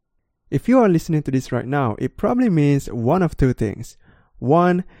if you are listening to this right now, it probably means one of two things.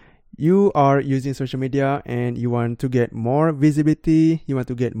 One, you are using social media and you want to get more visibility, you want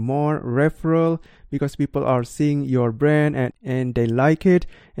to get more referral because people are seeing your brand and they like it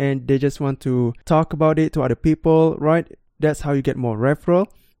and they just want to talk about it to other people, right? That's how you get more referral.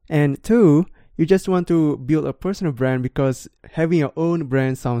 And two, you just want to build a personal brand because having your own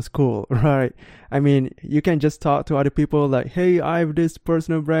brand sounds cool, right? I mean, you can just talk to other people like, hey, I have this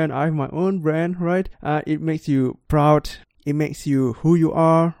personal brand, I have my own brand, right? It makes you proud. It makes you who you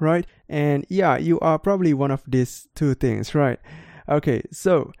are, right? And yeah, you are probably one of these two things, right? Okay,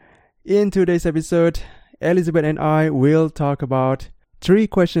 so in today's episode, Elizabeth and I will talk about 3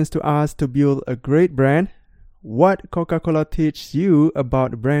 questions to ask to build a great brand, what Coca-Cola teaches you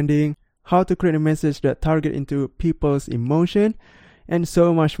about branding, how to create a message that targets into people's emotion, and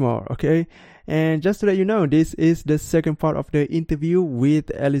so much more, okay? And just to let you know, this is the second part of the interview with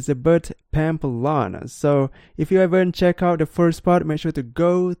Elizabeth Pampelon. So if you haven't checked out the first part, make sure to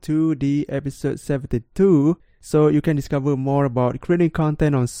go to the episode 72 so you can discover more about creating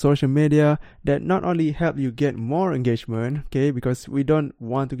content on social media that not only help you get more engagement, okay, because we don't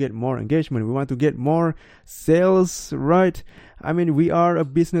want to get more engagement, we want to get more sales, right? I mean, we are a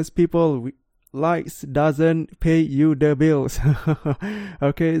business people. Likes doesn't pay you the bills.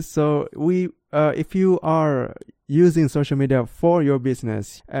 Okay, so if you are using social media for your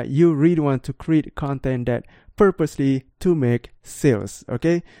business, you really want to create content that purposely to make sales.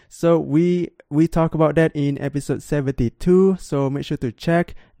 Okay, so we talk about that in episode 72. So make sure to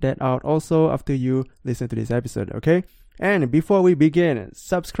check that out also after you listen to this episode. Okay. And before we begin,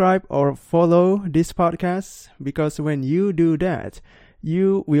 subscribe or follow this podcast because when you do that,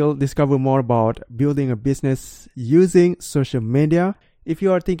 you will discover more about building a business using social media. If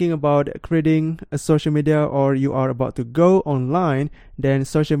you are thinking about creating a social media or you are about to go online, then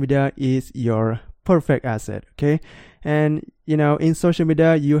social media is your perfect asset, okay? And, you know, in social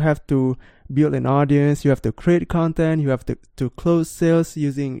media, you have to build an audience, you have to create content, you have to close sales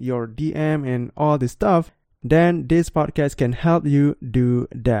using your DM and all this stuff. Then this podcast can help you do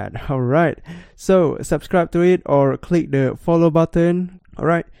that. All right. So subscribe to it or click the follow button. All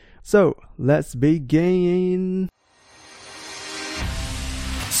right. So let's begin.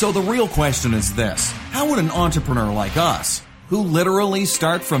 So the real question is this: how would an entrepreneur like us, who literally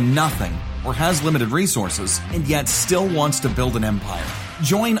start from nothing or has limited resources and yet still wants to build an empire,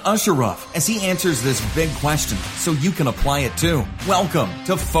 join Ashraf as he answers this big question so you can apply it too? Welcome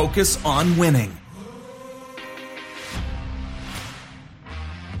to Focus on Winning.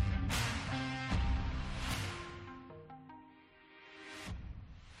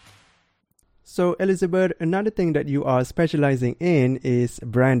 So Elizabeth, another thing that you are specializing in is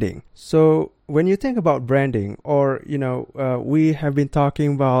branding. So when you think about branding, or, you know, we have been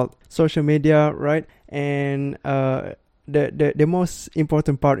talking about social media, right? And the most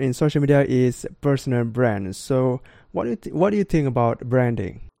important part in social media is personal brand. So what do you think about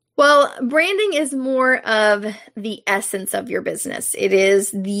branding? Well, branding is more of the essence of your business. It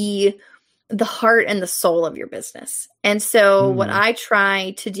is the heart and the soul of your business. And so what I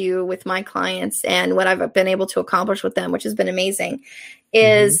try to do with my clients and what I've been able to accomplish with them, which has been amazing,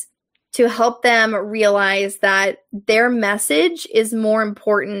 is to help them realize that their message is more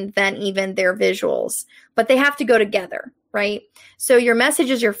important than even their visuals, but they have to go together, right? So your message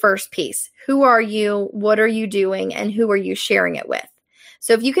is your first piece. Who are you? What are you doing? And who are you sharing it with?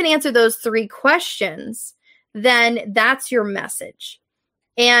 So if you can answer those 3 questions, then that's your message.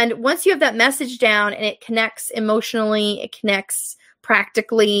 And once you have that message down and it connects emotionally, it connects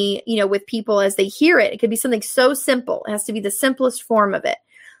practically, you know, with people as they hear it, it could be something so simple. It has to be the simplest form of it.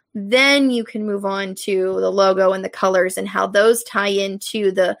 Then you can move on to the logo and the colors and how those tie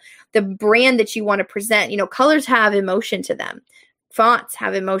into the brand that you want to present. You know, colors have emotion to them. Fonts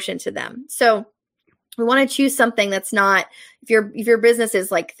have emotion to them. So we want to choose something that's not, if your business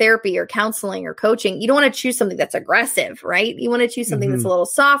is like therapy or counseling or coaching, you don't want to choose something that's aggressive, right? You want to choose something that's a little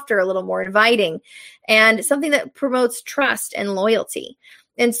softer, a little more inviting, and something that promotes trust and loyalty.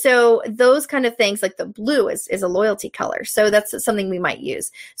 And so those kind of things, like the blue is a loyalty color. So that's something we might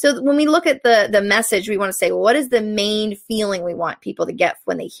use. So when we look at the message, we want to say, well, what is the main feeling we want people to get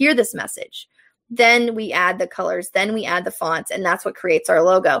when they hear this message? Then we add the colors, then we add the fonts, and that's what creates our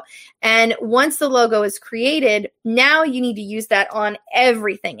logo. And once the logo is created, now you need to use that on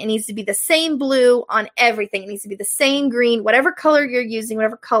everything. It needs to be the same blue on everything. It needs to be the same green, whatever color you're using,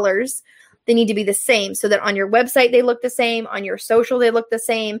 whatever colors, they need to be the same so that on your website, they look the same, on your social, they look the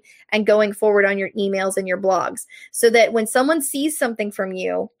same, and going forward on your emails and your blogs. So that when someone sees something from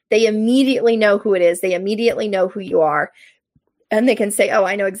you, they immediately know who it is. They immediately know who you are. and they can say, oh,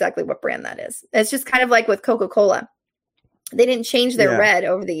 I know exactly what brand that is. It's just kind of like with Coca-Cola. They didn't change their red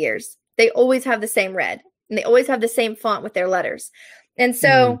over the years. They always have the same red, and they always have the same font with their letters. And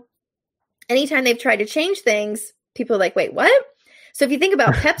so anytime they've tried to change things, people are like, wait, what? So if you think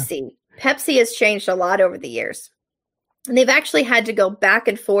about Pepsi, Pepsi has changed a lot over the years. And they've actually had to go back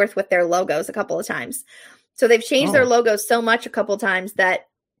and forth with their logos a couple of times. So they've changed their logos so much a couple of times that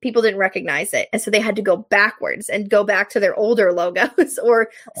people didn't recognize it. And so they had to go backwards and go back to their older logos or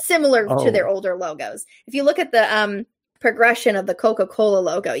similar to their older logos. If you look at the progression of the Coca-Cola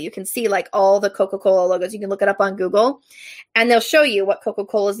logo, you can see like all the Coca-Cola logos. You can look it up on Google and they'll show you what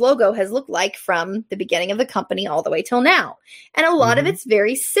Coca-Cola's logo has looked like from the beginning of the company all the way till now. And a lot of it's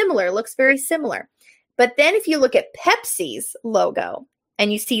very similar, looks very similar. But then if you look at Pepsi's logo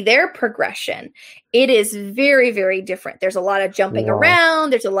and you see their progression, it is very, very different. There's a lot of jumping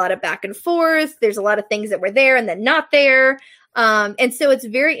around. There's a lot of back and forth. There's a lot of things that were there and then not there. And so it's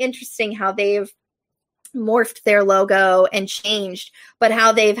very interesting how they've morphed their logo and changed, but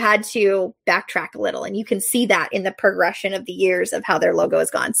how they've had to backtrack a little. And you can see that in the progression of the years of how their logo has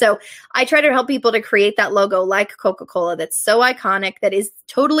gone. So I try to help people to create that logo like Coca-Cola that's so iconic, that is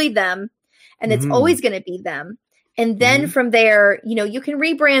totally them, and it's always going to be them. And then from there, you know, you can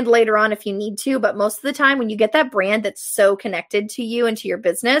rebrand later on if you need to, but most of the time when you get that brand that's so connected to you and to your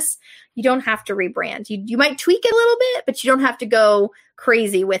business, you don't have to rebrand. You might tweak it a little bit, but you don't have to go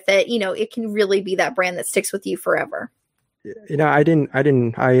crazy with it. You know, it can really be that brand that sticks with you forever. You know, I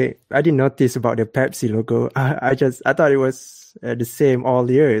didn't notice about the Pepsi logo. I thought it was the same all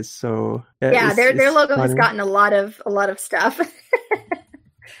years. So their logo has gotten a lot of stuff,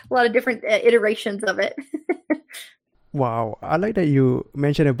 a lot of different iterations of it. Wow, I like that you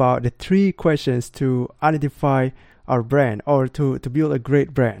mentioned about the 3 questions to identify our brand or to build a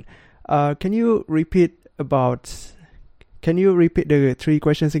great brand. Can you repeat the 3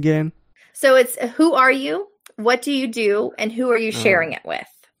 questions again? So it's who are you, what do you do, and who are you sharing it with?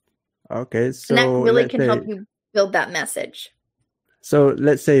 Okay, so and that really can help you build that message. So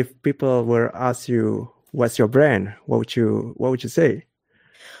let's say if people were ask you, what's your brand? What would you say?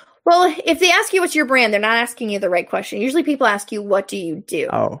 Well, if they ask you what's your brand, they're not asking you the right question. Usually people ask you, what do you do?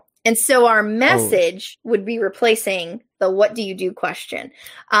 Oh. And so our message would be replacing the what do you do question.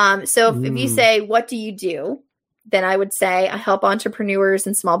 So if you say, what do you do? Then I would say, I help entrepreneurs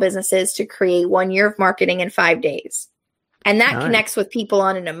and small businesses to create 1 year of marketing in 5 days. And that connects with people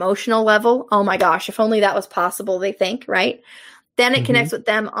on an emotional level. Oh my gosh, if only that was possible, they think, right? Then it connects with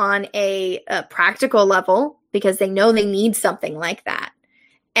them on a practical level because they know they need something like that.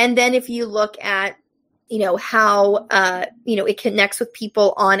 And then if you look at, you know, how, it connects with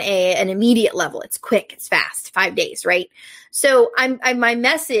people on an immediate level, it's quick, it's fast, 5 days, right? So my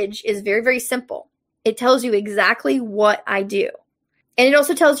message is very, very simple. It tells you exactly what I do. And it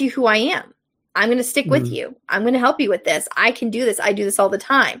also tells you who I am. I'm going to stick with you. I'm going to help you with this. I can do this. I do this all the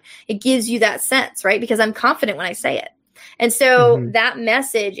time. It gives you that sense, right? Because I'm confident when I say it. And so that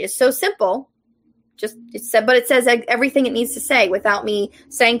message is so simple. But it says everything it needs to say without me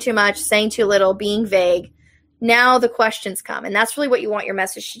saying too much, saying too little, being vague. Now the questions come. And that's really what you want your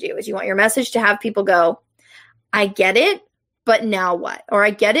message to do, is you want your message to have people go, I get it, but now what? Or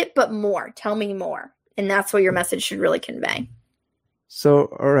I get it, but more. Tell me more. And that's what your message should really convey. So,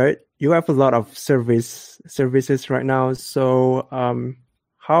 all right. You have a lot of services right now. So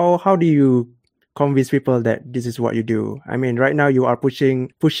how do you convince people that this is what you do? I mean, right now you are pushing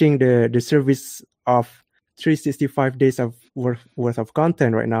the service of 365 days of worth of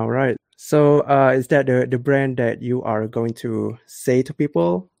content right now, right? So is that the brand that you are going to say to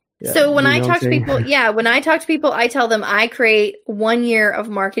people? Yeah, so when I talk to people, I tell them I create 1 year of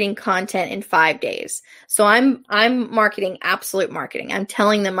marketing content in 5 days. So I'm marketing absolute marketing. I'm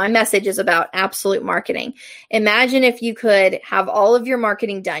telling them my message is about absolute marketing. Imagine if you could have all of your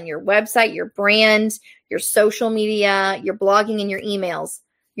marketing done, your website, your brand, your social media, your blogging and your emails,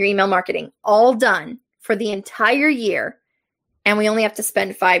 your email marketing, all done for the entire year. And we only have to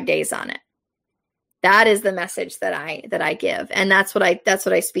spend 5 days on it. That is the message that I give. And that's what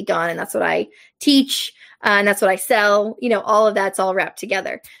I speak on. And that's what I teach. And that's what I sell. You know, all of that's all wrapped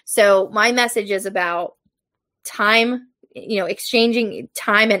together. So my message is about time, exchanging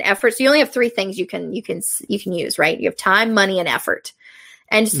time and effort. So you only have 3 things you can use, right? You have time, money, and effort.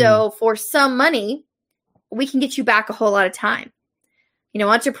 And so for some money, we can get you back a whole lot of time.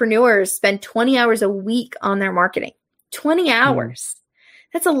 Entrepreneurs spend 20 hours a week on their marketing. 20 hours.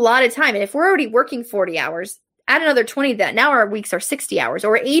 That's a lot of time. And if we're already working 40 hours, add another 20 to that. Now our weeks are 60 hours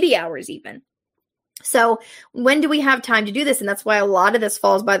or 80 hours even. So when do we have time to do this? And that's why a lot of this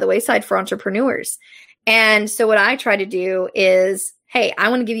falls by the wayside for entrepreneurs. And so what I try to do is, hey, I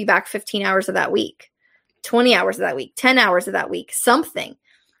want to give you back 15 hours of that week, 20 hours of that week, 10 hours of that week, something.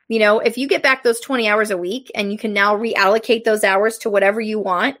 You know, if you get back those 20 hours a week and you can now reallocate those hours to whatever you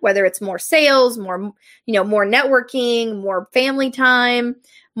want, whether it's more sales, more, you know, more networking, more family time,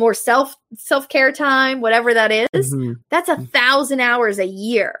 more self-care time, whatever that is, that's 1,000 hours a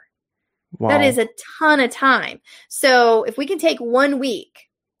year. Wow. That is a ton of time. So if we can take 1 week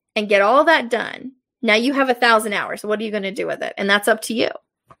and get all that done, now you have 1,000 hours. What are you going to do with it? And that's up to you.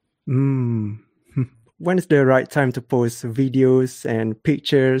 When is the right time to post videos and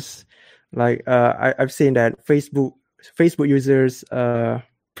pictures? Like I've seen that Facebook users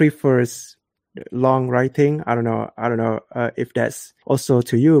prefers long writing. I don't know if that's also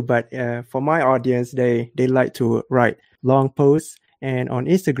to you, but for my audience, they like to write long posts, and on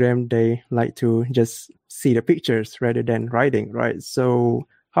Instagram they like to just see the pictures rather than writing, right? So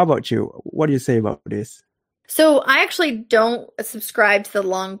how about you? What do you say about this? So I actually don't subscribe to the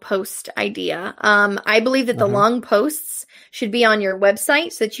long post idea. I believe that the long posts should be on your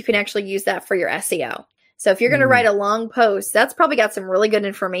website so that you can actually use that for your SEO. So if you're going to write a long post, that's probably got some really good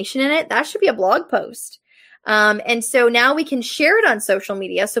information in it. That should be a blog post. And so now we can share it on social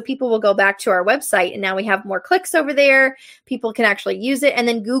media. So people will go back to our website and now we have more clicks over there. People can actually use it. And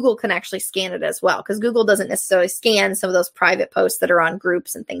then Google can actually scan it as well, because Google doesn't necessarily scan some of those private posts that are on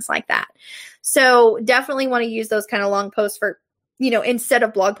groups and things like that. So definitely want to use those kind of long posts for, you know, instead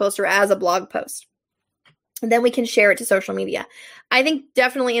of blog posts or as a blog post. And then we can share it to social media. I think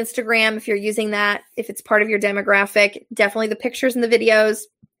definitely Instagram, if you're using that, if it's part of your demographic, definitely the pictures and the videos,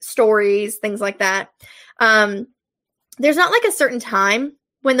 stories, things like that. There's not like a certain time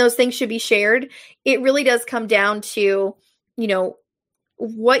when those things should be shared. It really does come down to, you know,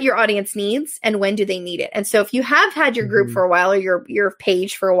 what your audience needs and when do they need it. And so if you have had your group for a while or your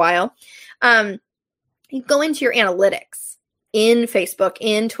page for a while, you go into your analytics in Facebook,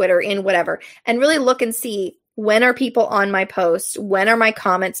 in Twitter, in whatever, and really look and see, when are people on my posts? When are my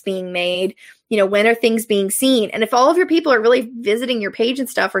comments being made? You know, when are things being seen? And if all of your people are really visiting your page and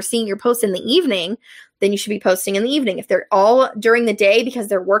stuff or seeing your posts in the evening, then you should be posting in the evening. If they're all during the day because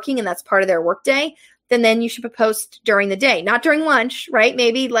they're working and that's part of their work day, then you should post during the day, not during lunch, right?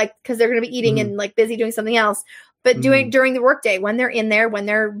 Maybe like, because they're going to be eating and like busy doing something else, but during the work day, when they're in there, when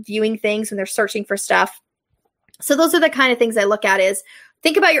they're viewing things, when they're searching for stuff. So those are the kind of things I look at is,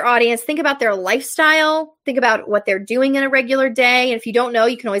 think about your audience, think about their lifestyle, think about what they're doing in a regular day. And if you don't know,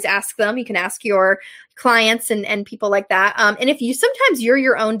 you can always ask them. You can ask your clients and people like that. And if you, sometimes you're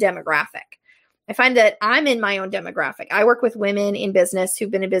your own demographic. I find that I'm in my own demographic. I work with women in business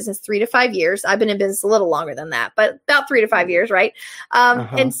who've been in business 3 to 5 years. I've been in business a little longer than that, but about 3 to 5 years, right?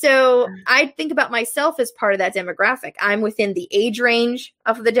 And so I think about myself as part of that demographic. I'm within the age range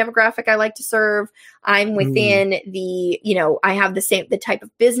of the demographic I like to serve. I'm within the, you know, I have the type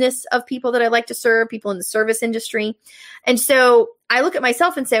of business of people that I like to serve, people in the service industry. And so I look at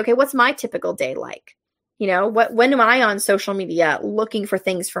myself and say, okay, what's my typical day like? You know, when am I on social media looking for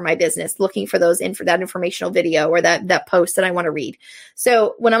things for my business, looking for that informational video or that post that I want to read?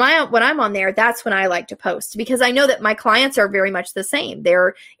 So when I'm on there, that's when I like to post, because I know that my clients are very much the same.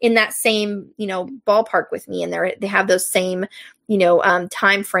 They're in that same, you know, ballpark with me, and they have those same, you know,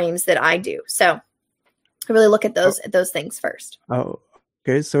 time frames that I do. So I really look at those things first. Oh,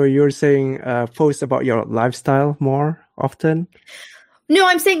 okay. So you're saying post about your lifestyle more often? No,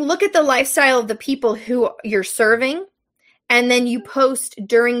 I'm saying look at the lifestyle of the people who you're serving, and then you post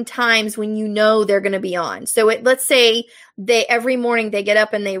during times when you know they're going to be on. So let's say every morning they get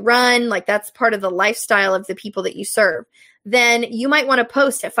up and they run, like that's part of the lifestyle of the people that you serve. Then you might want to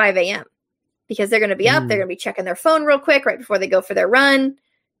post at 5 a.m. because they're going to be up, they're going to be checking their phone real quick right before they go for their run,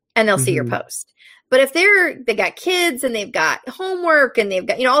 and they'll see your post. But if they got kids and they've got homework and they've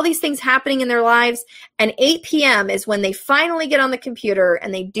got, you know, all these things happening in their lives, and 8 p.m. is when they finally get on the computer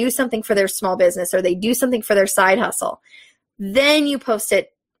and they do something for their small business or they do something for their side hustle, then you post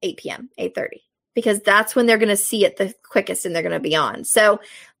it 8 p.m., 8:30, because that's when they're going to see it the quickest and they're going to be on. So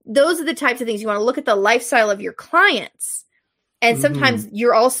those are the types of things you want to look at, the lifestyle of your clients. And sometimes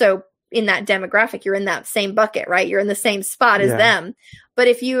you're also in that demographic, you're in that same bucket, right? You're in the same spot as them. But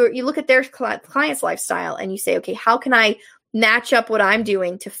if you look at their client's lifestyle and you say, okay, how can I match up what I'm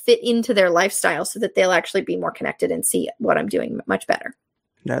doing to fit into their lifestyle so that they'll actually be more connected and see what I'm doing much better?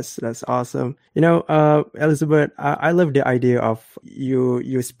 That's awesome. You know, Elizabeth, I love the idea of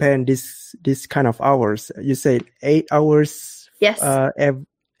you spend this kind of hours. You said 8 hours. Yes.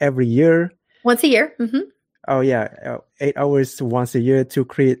 Every year. Once a year. Oh yeah, 8 hours once a year to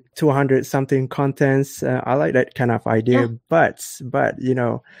create 200 something contents. I like that kind of idea. Yeah. But you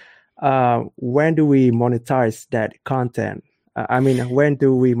know, when do we monetize that content? When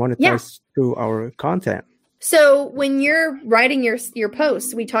do we monetize through our content? So when you're writing your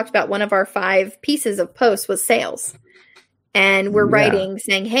posts, we talked about one of our 5 pieces of posts was sales. And we're writing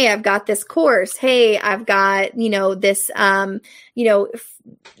saying, hey, I've got this course. Hey, I've got, this,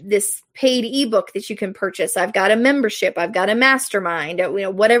 this paid ebook that you can purchase. I've got a membership. I've got a mastermind,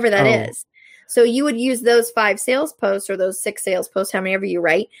 whatever that is. So you would use those 5 sales posts or those 6 sales posts, however you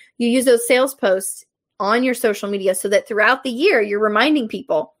write, you use those sales posts on your social media so that throughout the year, you're reminding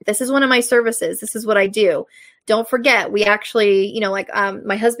people, this is one of my services. This is what I do. Don't forget, we actually,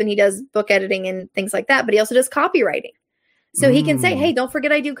 my husband, he does book editing and things like that, but he also does copywriting. So he can say, hey, don't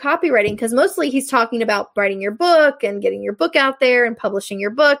forget I do copywriting, because mostly he's talking about writing your book and getting your book out there and publishing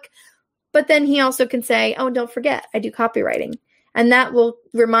your book. But then he also can say, oh, don't forget, I do copywriting. And that will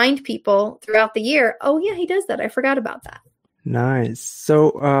remind people throughout the year, oh, yeah, he does that. I forgot about that. Nice.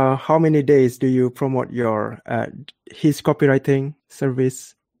 So how many days do you promote your his copywriting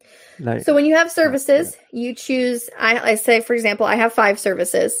service? So when you have services, you choose, I say, for example, I have 5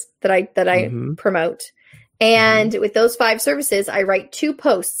 services that I promote. And with those 5 services, I write 2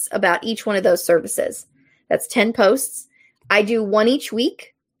 posts about each one of those services. That's 10 posts. I do 1 each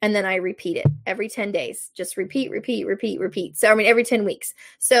week, and then I repeat it every 10 days. Just repeat. So, every 10 weeks.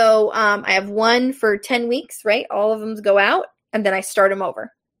 So I have 1 for 10 weeks, right? All of them go out, and then I start them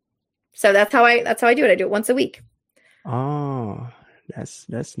over. So that's how I do it. I do it once a week. Oh,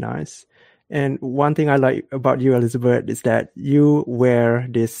 that's nice. And one thing I like about you, Elizabeth, is that you wear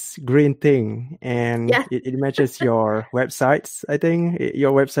this green thing, and it matches your websites. I think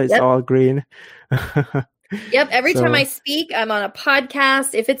your website's all green. Yep. Every time I speak, I'm on a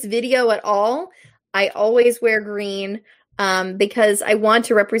podcast. If it's video at all, I always wear green because I want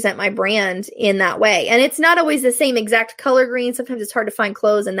to represent my brand in that way. And it's not always the same exact color green. Sometimes it's hard to find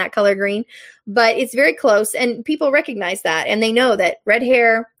clothes in that color green, but it's very close. And people recognize that. And they know that red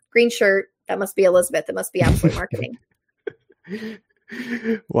hair, green shirt, that must be Elizabeth. That must be Absolute Marketing.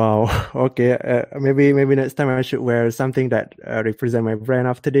 Wow. Okay. Maybe next time I should wear something that represent my brand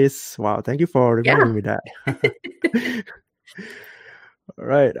after this. Wow. Thank you for reminding me that. All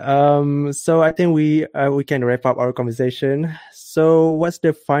right. So I think we can wrap up our conversation. So what's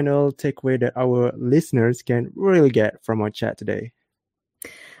the final takeaway that our listeners can really get from our chat today?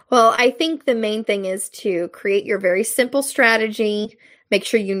 Well, I think the main thing is to create your very simple strategy. Make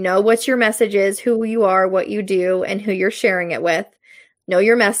sure you know what your message is, who you are, what you do, and who you're sharing it with. Know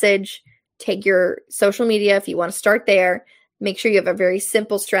your message. Take your social media if you want to start there. Make sure you have a very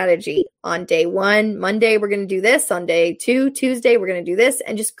simple strategy. On day 1, Monday, we're going to do this. On day 2, Tuesday, we're going to do this.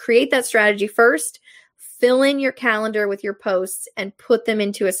 And just create that strategy first. Fill in your calendar with your posts and put them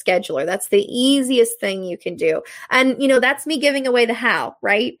into a scheduler. That's the easiest thing you can do. And, that's me giving away the how,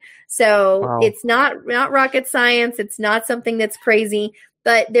 right? So It's not rocket science. It's not something that's crazy,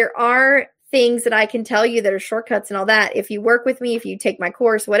 but there are things that I can tell you that are shortcuts and all that. If you work with me, if you take my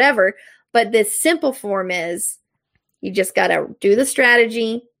course, whatever, but the simple form is you just got to do the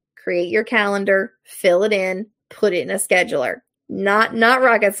strategy, create your calendar, fill it in, put it in a scheduler. Not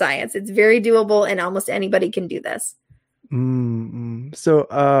rocket science. It's very doable, and almost anybody can do this. So,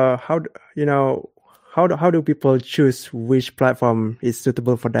 how do people choose which platform is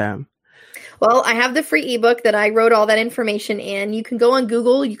suitable for them? Well, I have the free ebook that I wrote all that information in. You can go on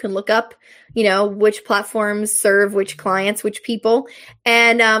Google. You can look up, which platforms serve which clients, which people,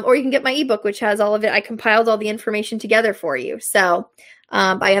 and or you can get my ebook, which has all of it. I compiled all the information together for you. So.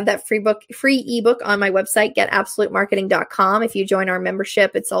 I have that free ebook on my website, getabsolutemarketing.com. If you join our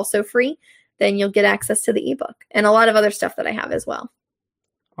membership, it's also free. Then you'll get access to the ebook and a lot of other stuff that I have as well.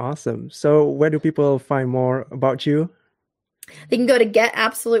 Awesome. So where do people find more about you? They can go to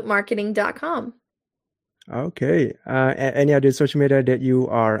getabsolutemarketing.com. Okay. Any other social media that you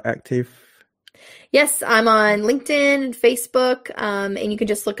are active? Yes, I'm on LinkedIn and Facebook, and you can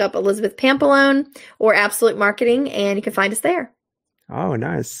just look up Elizabeth Pampalone or Absolute Marketing, and you can find us there. Oh,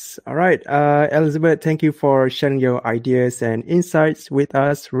 nice. All right. Elizabeth, thank you for sharing your ideas and insights with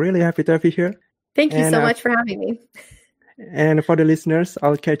us. Really happy to have you here. Thank you so much for having me. And for the listeners,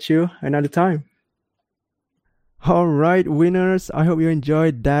 I'll catch you another time. All right, winners. I hope you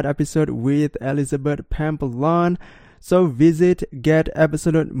enjoyed that episode with Elizabeth Pampalone. So visit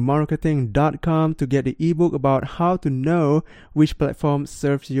getabsolutemarketing.com to get the ebook about how to know which platform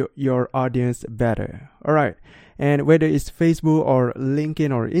serves your audience better. All right. And whether it's Facebook or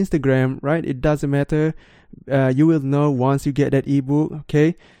LinkedIn or Instagram, right? It doesn't matter. You will know once you get that ebook,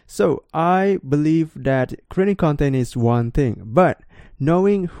 okay? So I believe that creating content is one thing, but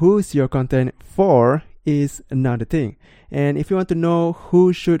knowing who's your content for is another thing. And if you want to know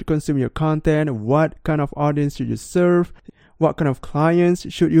who should consume your content, what kind of audience should you serve, what kind of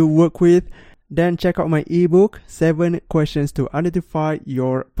clients should you work with, then check out my ebook, 7 Questions to Identify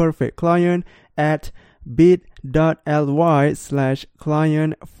Your Perfect Client at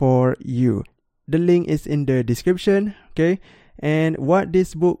bit.ly/client4you. The link is in the description, okay? And what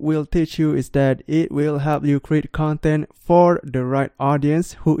this book will teach you is that it will help you create content for the right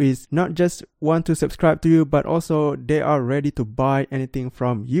audience who is not just want to subscribe to you, but also they are ready to buy anything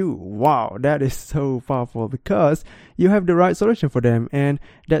from you. Wow, that is so powerful because you have the right solution for them, and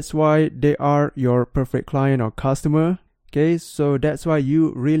that's why they are your perfect client or customer. Okay, so that's why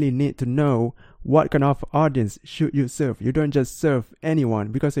you really need to know what kind of audience should you serve. You don't just serve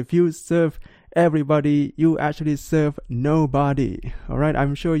anyone, because if you serve everybody, you actually serve nobody. Alright,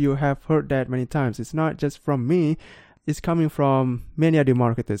 I'm sure you have heard that many times. It's not just from me, it's coming from many other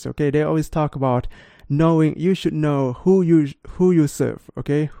marketers. Okay, they always talk about knowing. You should know who you serve.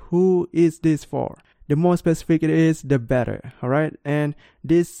 Okay, who is this for? The more specific it is, the better. Alright, and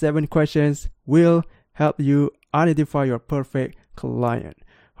these 7 questions will help you identify your perfect client.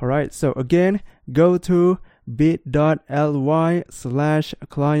 Alright, so again, go to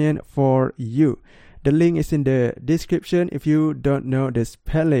bit.ly/client4you. The link is in the description if you don't know the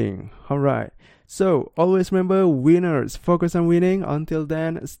spelling. Alright, so always remember, winners focus on winning. Until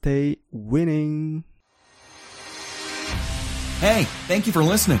then, stay winning. Hey, thank you for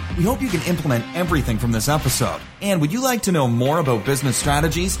listening. We hope you can implement everything from this episode. And would you like to know more about business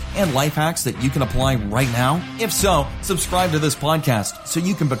strategies and life hacks that you can apply right now? If so, subscribe to this podcast so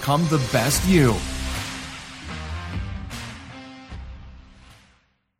you can become the best you.